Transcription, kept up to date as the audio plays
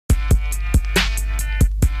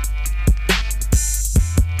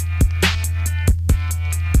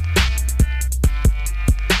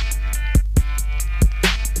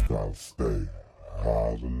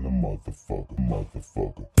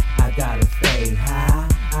high,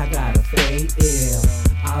 I gotta stay ill.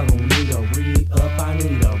 I don't need a re-up, I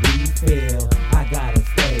need a refill. I gotta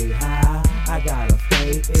stay high, I gotta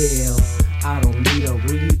stay ill. I don't need a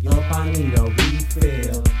re-up, I need a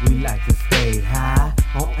refill. We like to stay high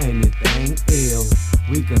on anything ill.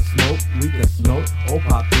 We can smoke, or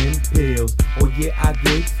pop in pills. Oh yeah, I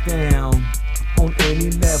get down on any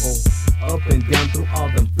level, up and down through all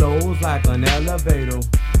them flows like an elevator.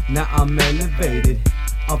 Now I'm elevated,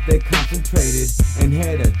 up there concentrated, and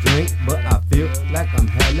had a drink, but I feel like I'm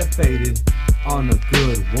hella faded. On a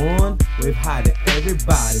good one, with high to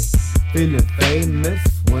everybody, feeling famous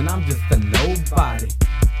when I'm just a nobody.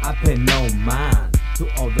 I pay no mind to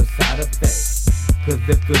all the side effects, cause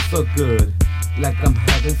it feels so good, like I'm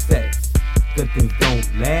having sex. Good things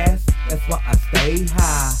don't last, that's why I stay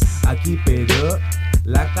high. I keep it up,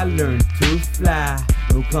 like I learned to fly.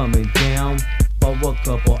 No coming down for a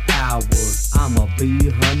couple hours. I'm a bee,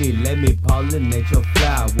 honey, let me pollinate your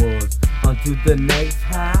flowers. Onto the next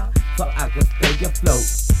high, so I can stay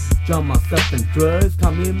afloat. Drown myself in drugs,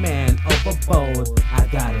 call me a man overboard. I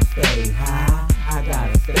gotta stay high, I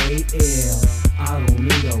gotta stay ill. I don't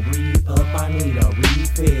need a re-up, I need a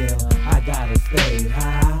refill. I gotta stay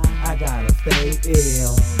high, I gotta stay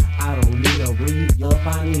ill. I don't need a re-up,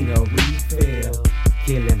 I need a refill.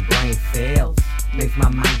 Killing brain cells, makes my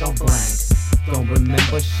mind go blank. Don't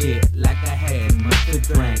remember shit like I had much to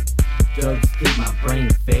drink. Drugs keep my brain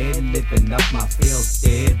fed, living up my feels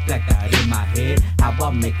dead. Black out in my head, how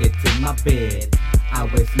I make it to my bed. I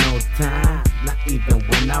waste no time, not even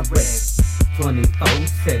when I rest.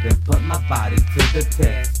 24/7, put my body to the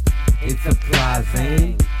test. It's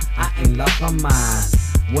surprising, I ain't lost my mind.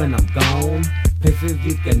 When I'm gone, places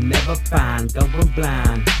you can never find. Going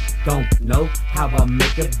blind, don't know how I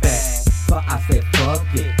make it back. So I said fuck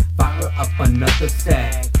it, fire up another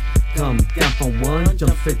sack. Come down from one,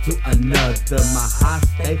 jump straight to another. My high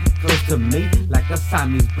stay close to me like a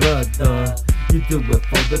Siamese brother. You do it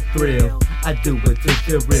for the thrill, I do it to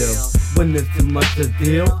feel real. When there's too much to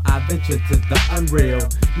deal, I venture to the unreal.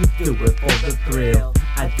 You do it for the thrill,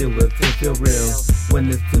 I do it to feel real. When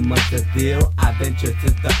there's too much to deal, I venture to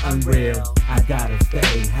the unreal. I gotta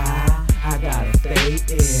stay high, I gotta stay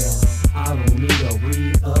ill. I don't need a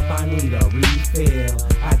re-up, I need a refill.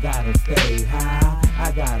 I gotta stay high,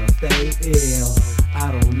 I gotta stay ill.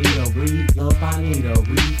 I don't need a re-up, I need a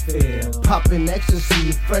refill. Popping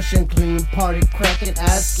ecstasy, fresh and clean, party cracking,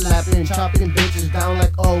 ass slapping, chopping bitches down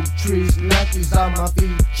like oak trees. Nikes on my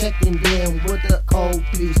feet, checking in with the cold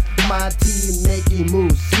piece. My team making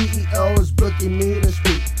moves, CEOs booking me to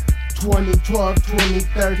speak. 2012,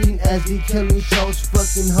 2013, as he killing shows,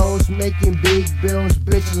 fucking hoes, making big bills,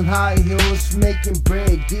 bitches in high heels, making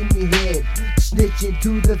bread, give me head, snitching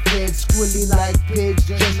to the feds, squilling like pigs,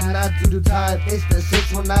 just not to the time. It's the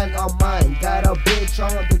 619 on mine, got a bitch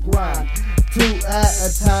on the grind. 2 at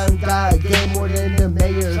a time, got a game more than the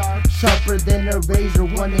mayor, sharper than a razor.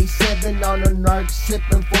 187 on a narc,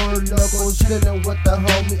 sipping for locals, chilling with the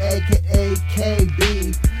homie, aka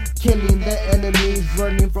KB. Killing the enemies,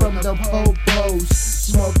 running from the popos.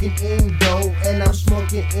 Smoking in dough, and I'm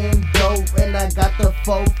smoking in dough. And I got the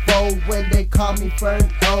fofo when they call me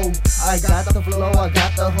FURNO. I got the flow, I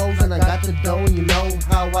got the hoes, and I got the dough, and you know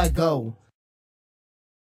how I go.